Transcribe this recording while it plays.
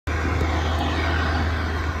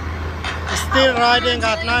Still riding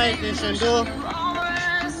at night in Chengdu.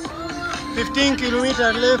 15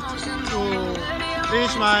 kilometers left to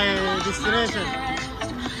reach my destination.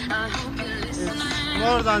 It's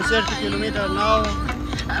more than 30 kilometers now.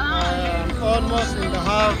 I'm almost in the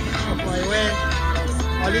half of my way.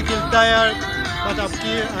 A little tired, but I'm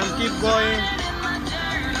keep going.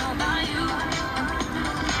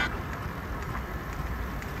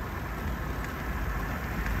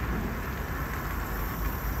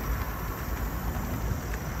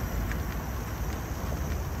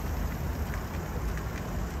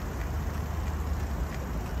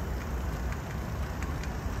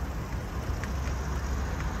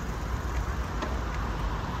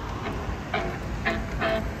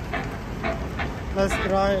 Let's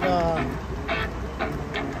try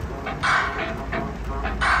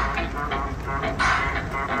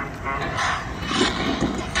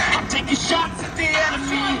I'm taking shots at the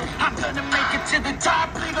enemy. I'm gonna make it to the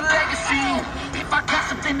top, leave a legacy. If I got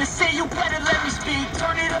something to say, you better let me speak.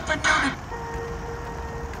 Turn it up a new.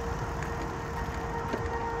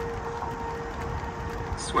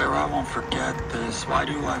 Swear I won't forget this. Why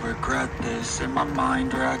do I regret this? In my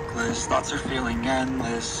mind reckless, thoughts are feeling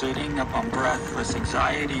endless. Sitting up, I'm breathless,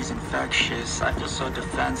 anxiety's infectious. I feel so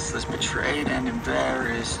defenseless, betrayed and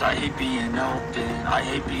embarrassed. I hate being open, I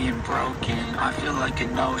hate being broken. I feel like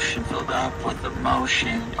an ocean filled up with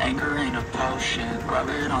emotion. Anger ain't a potion, rub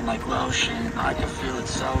it on like lotion. I can feel it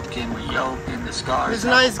soaking, reopen the scars. It's a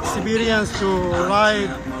nice experience to ride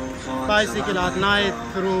bicycle at night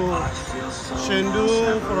through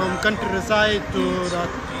Chengdu, from countryside to the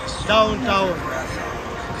downtown.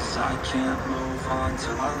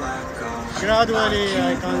 Gradually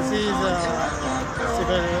I can see the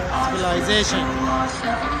civilization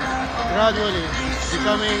gradually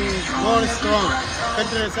becoming more strong.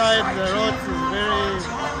 Countryside, the road is very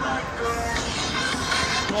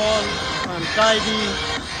small and tidy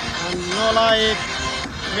and no light,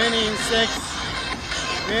 many insects,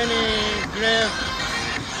 many graves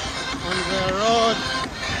on the road.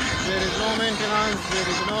 There is no maintenance, there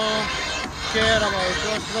is no care about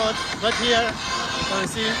those roads. But here you can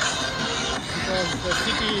see, because the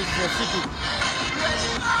city is the city.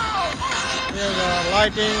 Here the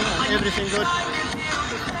lighting and everything good.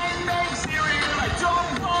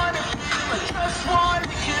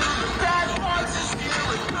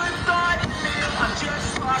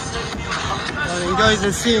 And enjoy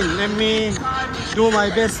the scene. Let me do my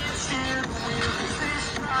best.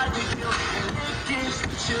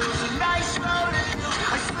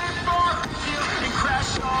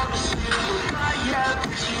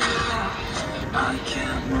 I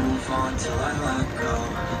can't move on till I let go.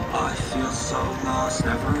 I feel so lost,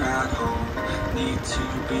 never at home. Need to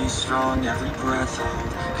be strong, every breath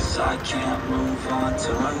hold. Cause I can't move on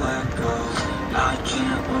till I let go. I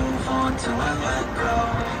can't move on till I let go.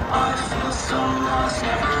 I feel so lost,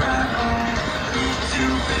 never at home. Need to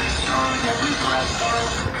be strong, every breath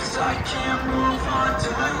hold. Cause I can't move on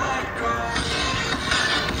till I let go.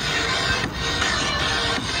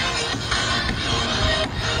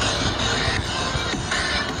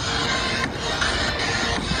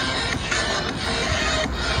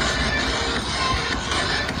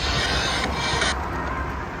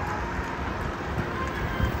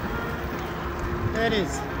 There it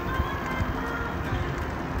is.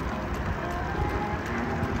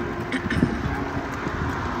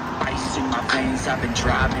 Ice in my veins, I've been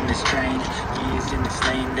driving this train. Years in this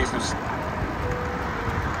lane, there's no.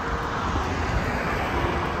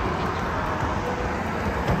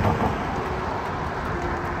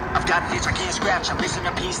 I've got an itch I can't scratch, I'm missing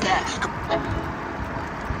a piece that.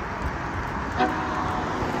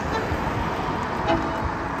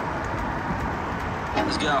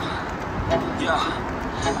 Let's go. Yeah,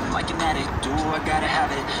 I'm like an addict, do I gotta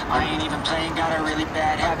have it. I ain't even playing, got a really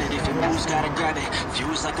bad habit. If it moves, gotta grab it.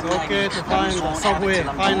 Fuse like a magnet. Okay, to find the subway,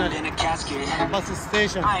 finally. In a casket. Bus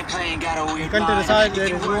station. I ain't playing, got a weird Countryside,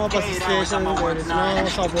 there is no bus station, there is no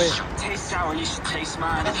subway. Taste sour, you should taste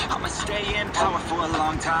mine. I'ma stay in power for a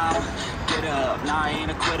long time. Get up, nah, I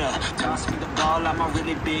ain't a quitter. Toss me the ball, I'm a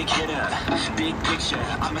really big hitter. Big picture,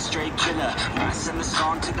 I'm a straight killer. Rising the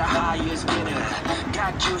song to the highest bidder.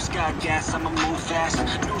 Got juice, got gas, I'ma move fast.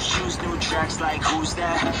 New shoes, new tracks, like who's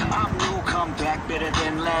that? I'm new, come back, better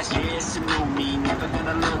than last. Yeah, it's a new me, never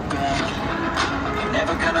gonna look back.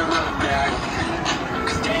 Never gonna look back.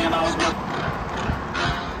 Cause damn, I was built.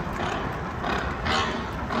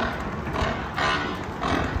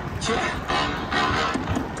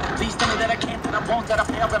 Yeah. Please tell me that I can't, that I won't, that I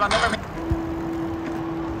fail, that I'll never make.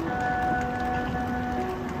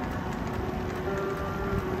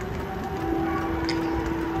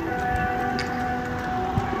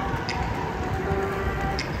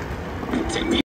 Take me